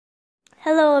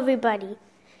Hello everybody,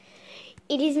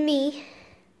 it is me,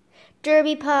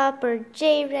 Derby Pup or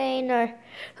J Rain or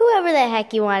whoever the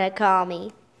heck you want to call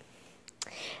me.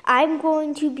 I'm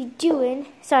going to be doing,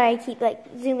 sorry I keep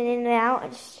zooming in and out, I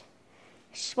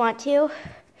just want to.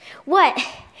 What?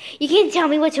 You can't tell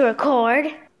me what to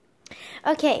record?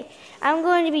 Okay, I'm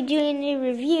going to be doing a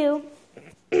review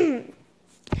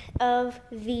of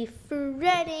the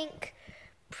Fredd.inc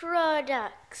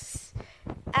products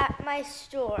at my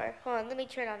store. Hold on, let me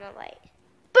turn on the light.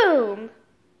 Boom!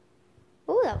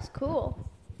 Oh, that was cool.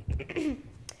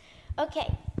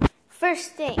 Okay,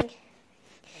 first thing.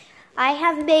 I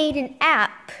have made an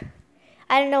app.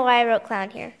 I don't know why I wrote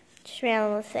clown here. Just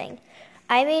random thing.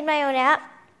 I made my own app.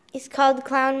 It's called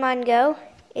Clown Go.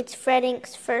 It's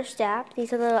Fredd.inc's first app.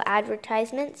 These are little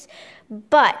advertisements.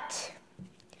 But,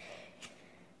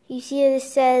 you see what it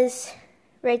says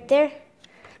right there?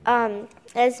 That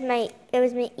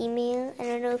was my email. I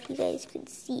don't know if you guys could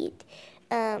see it.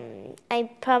 I'm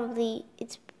probably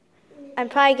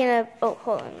gonna, oh,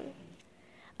 hold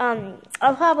on.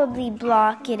 I'll probably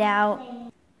block it out.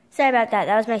 Sorry about that.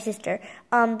 That was my sister.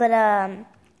 I'm probably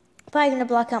gonna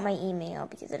block out my email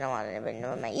because I don't want anybody to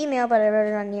know my email, but I wrote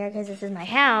it on here because this is my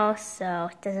house, so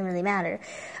it doesn't really matter.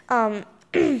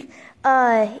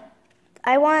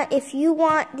 If you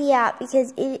want the app,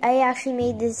 because I actually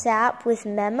made this app with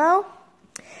Memo,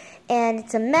 and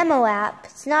it's a Memo app.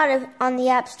 It's not on the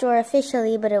App Store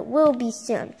officially, but it will be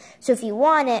soon. So if you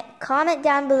want it, comment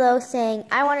down below saying,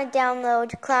 I want to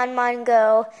download Clown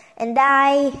Go, and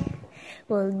I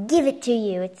will give it to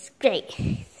you. It's great.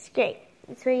 It's great.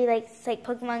 It's really it's like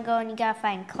Pokemon Go, and you gotta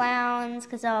find clowns,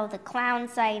 because of all the clown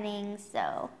sightings,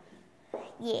 so,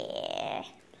 yeah.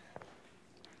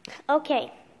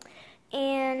 Okay.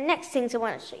 And next things I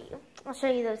want to show you. I'll show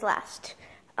you those last.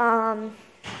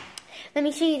 Let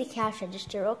me show you the cash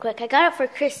register real quick. I got it for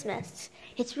Christmas.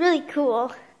 It's really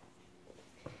cool.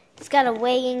 It's got a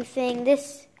weighing thing.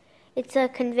 It's a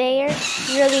conveyor. It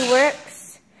really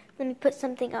works. Let me put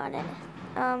something on it.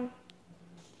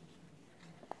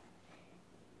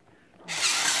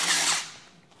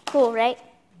 Cool, right?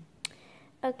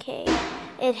 Okay.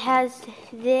 It has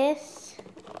this.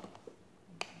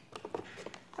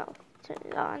 Turn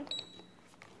it on.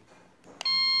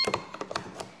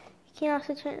 You can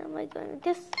also turn it on by going like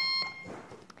this.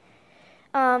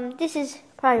 This is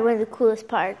probably one of the coolest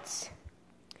parts.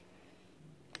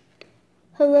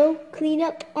 Hello, clean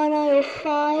up on aisle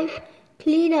 5.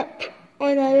 Clean up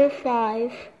on aisle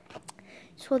 5.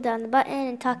 Just hold down the button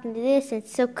and talking to this, and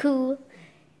it's so cool.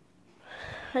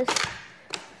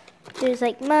 There's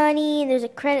money, and there's a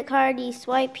credit card, you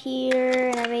swipe here,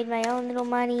 and I made my own little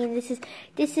money, and this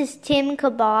is Tim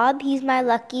Kebab. He's my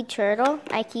lucky turtle.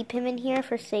 I keep him in here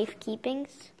for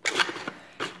safekeepings.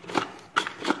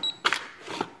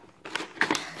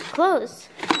 Close.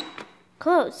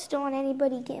 Close. Don't want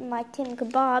anybody getting my Tim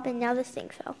Kebab, and now this thing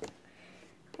fell.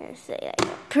 And say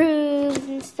approved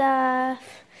and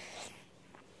stuff.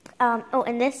 Oh,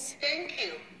 and this. Thank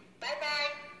you.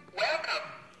 Bye-bye. Welcome.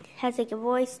 Has a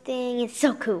voice thing. It's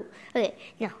so cool. Okay,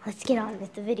 now let's get on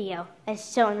with the video. I'm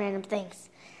showing random things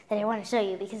that I want to show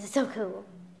you because it's so cool.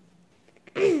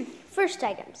 First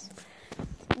items.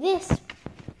 This,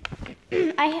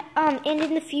 and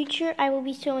in the future I will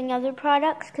be showing other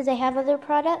products because I have other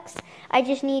products. I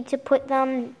just need to put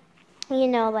them,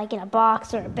 in a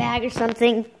box or a bag or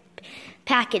something,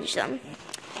 package them.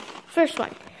 First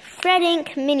one.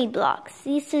 Fredd.inc mini blocks.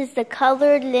 This is the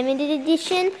colored limited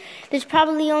edition. There's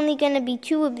probably only going to be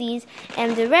 2 of these,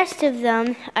 and the rest of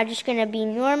them are just going to be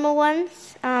normal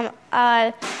ones.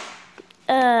 I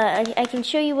can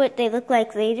show you what they look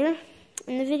like later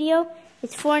in the video.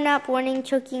 It's 4-up, warning,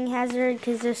 choking hazard,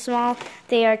 because they're small.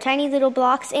 They are tiny little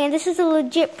blocks, and this is a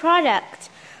legit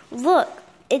product. Look,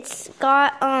 it's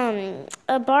got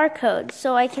a barcode,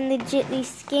 so I can legitly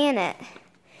scan it.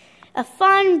 A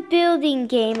fun building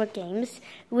game or games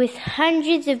with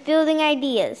hundreds of building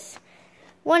ideas.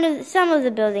 Some of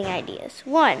the building ideas.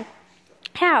 1,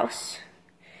 house.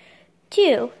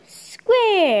 2,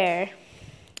 square.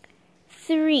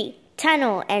 3,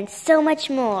 tunnel, and so much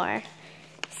more.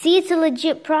 See, it's a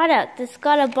legit product. It's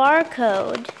got a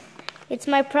barcode. It's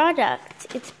my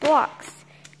product. It's blocks.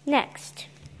 Next,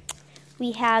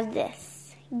 we have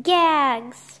this.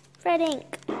 Gags.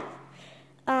 Fredd.inc.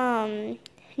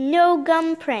 No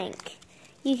gum prank.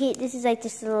 This is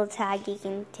just a little tag you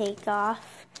can take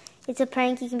off. It's a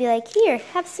prank. You can be like, here,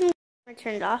 have some gum.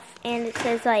 Turned off, and it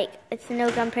says it's a no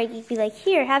gum prank. You can be like,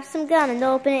 here, have some gum, and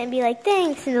they'll open it and be like,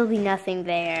 thanks, and there'll be nothing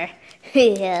there.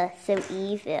 Yeah, so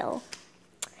evil.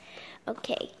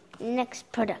 Okay,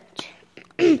 next product.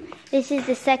 This is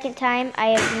the second time I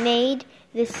have made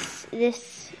this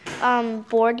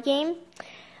board game.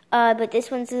 But this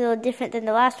one's a little different than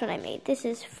the last one I made. This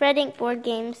is Fredd.inc board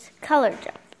games color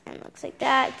jump. And it looks like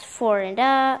that. It's 4 and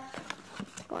up.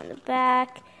 Go on the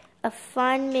back. A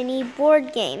fun mini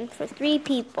board game for 3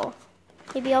 people.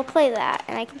 Maybe I'll play that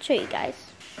and I can show you guys.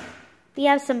 We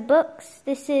have some books.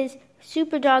 This is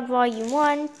Superdog Volume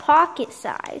 1, pocket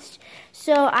sized.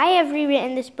 So I have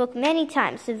rewritten this book many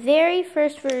times. The very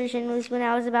first version was when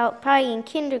I was probably in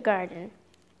kindergarten.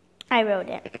 I wrote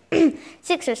it,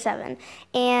 6 or 7,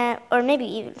 or maybe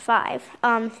even 5.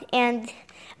 And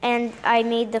I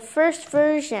made the first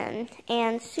version.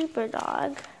 And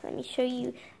Superdog, let me show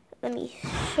you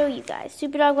guys.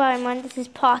 Superdog Volume 1. This is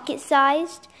pocket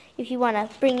sized. If you want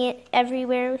to bring it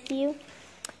everywhere with you.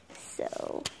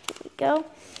 So here we go.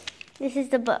 This is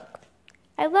the book.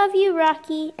 I love you,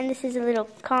 Rocky. And this is a little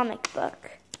comic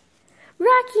book.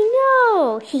 Rocky,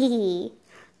 no! Hee hee.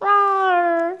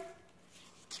 Rawr.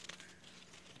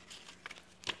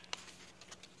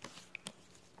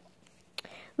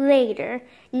 Later,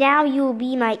 now you will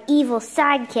be my evil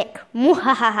sidekick.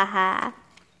 Mwahaha.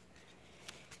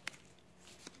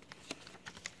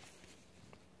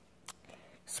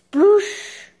 Sploosh.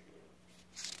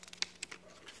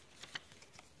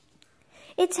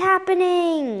 It's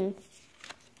happening.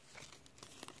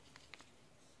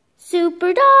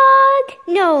 Superdog.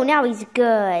 No, now he's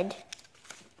good.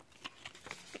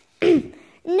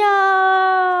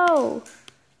 No.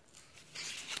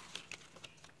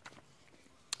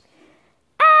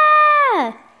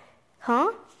 Ah.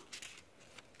 Huh?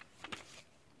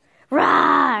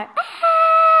 Rawr.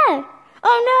 Ah.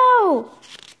 Oh no.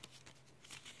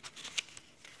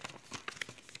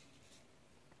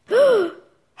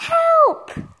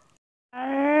 Help!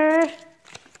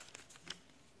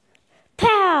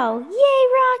 Pow! Yay,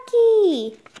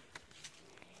 Rocky!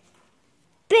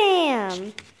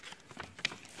 Bam!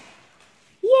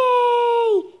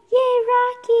 Yay! Yay,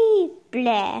 Rocky!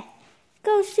 Blah!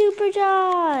 Go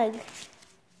Superdog!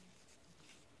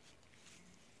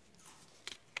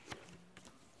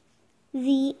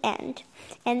 The end.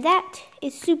 And that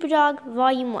is Superdog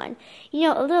Volume 1. You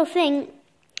know, a little thing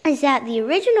is that the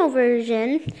original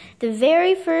version, the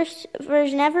very first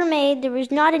version ever made, there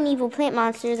was not an evil plant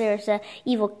monster, there was a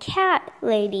evil cat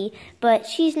lady, but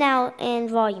she's now in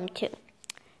Volume 2.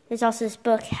 There's also this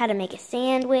book, How to Make a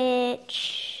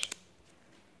Sandwich,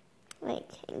 like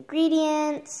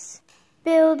ingredients,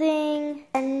 building,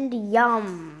 and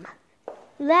yum.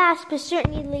 Last but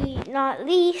certainly not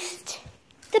least,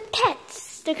 the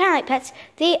pets. They're kind of like pets.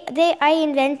 I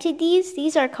invented these.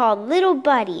 These are called Little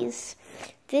Buddies.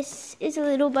 This is a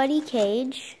little buddy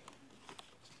cage.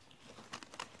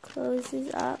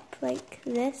 Closes up like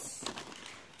this.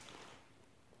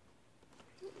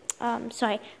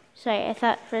 Sorry, I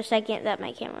thought for a second that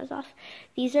my camera was off.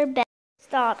 These are beds.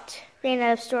 Stopped, ran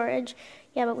out of storage.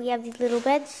 Yeah, but we have these little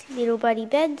beds, little buddy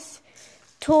beds.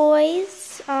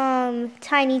 Toys,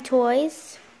 tiny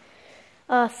toys.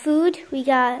 Food, we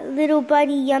got Little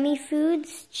Buddy Yummy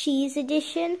Foods, Cheese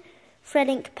Edition.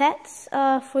 Fredd.inc Pets,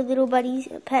 for little buddies,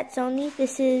 pets only.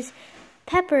 This is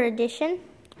Pepper Edition.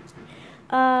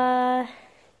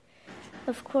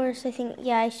 Of course, I think,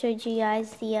 yeah, I showed you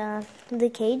guys the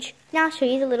cage. Now I'll show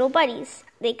you the little buddies.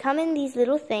 They come in these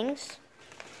little things.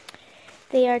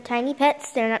 They are tiny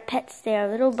pets. They're not pets. They are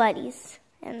little buddies.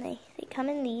 And they come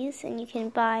in these, and you can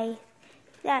buy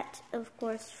that, of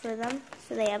course, for them.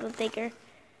 So they have a bigger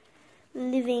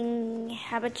living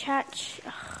habitat.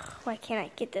 Ugh, why can't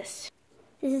I get this?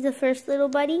 This is the first little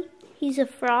buddy. He's a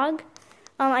frog.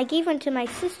 I gave one to my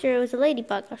sister. It was a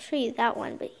ladybug. I'll show you that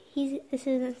one. But this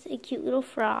is a cute little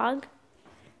frog.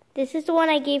 This is the one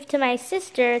I gave to my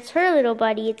sister. It's her little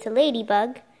buddy. It's a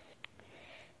ladybug.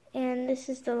 And this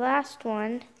is the last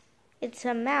one. It's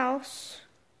a mouse.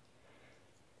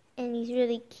 And he's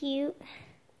really cute.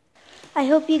 I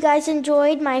hope you guys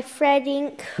enjoyed my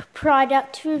Fredd.inc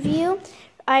product review.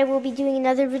 I will be doing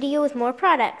another video with more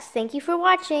products. Thank you for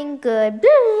watching.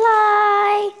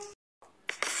 Goodbye.